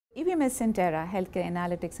EVMS Centera Healthcare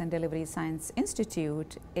Analytics and Delivery Science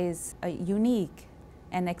Institute is a unique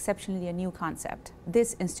and exceptionally a new concept.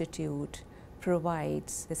 This institute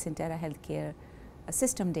provides the Centera Healthcare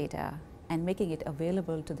system data and making it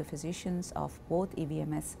available to the physicians of both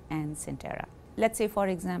EVMS and Centera. Let's say, for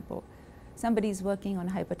example, somebody is working on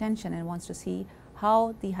hypertension and wants to see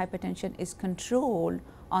how the hypertension is controlled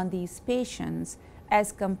on these patients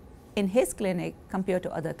as in his clinic compared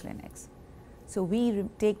to other clinics. So we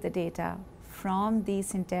take the data from the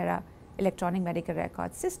Centera electronic medical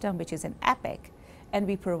record system, which is an EPIC, and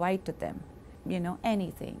we provide to them,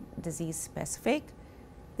 anything disease specific.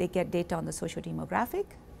 They get data on the socio-demographic,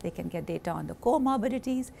 they can get data on the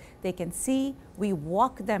comorbidities, they can see, we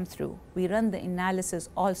walk them through, we run the analysis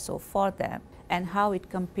also for them and how it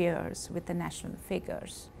compares with the national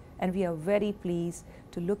figures. And we are very pleased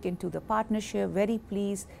to look into the partnership, very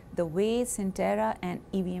pleased the way Centera and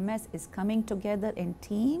EVMS is coming together in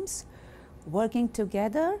teams, working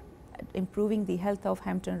together, improving the health of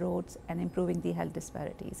Hampton Roads and improving the health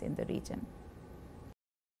disparities in the region.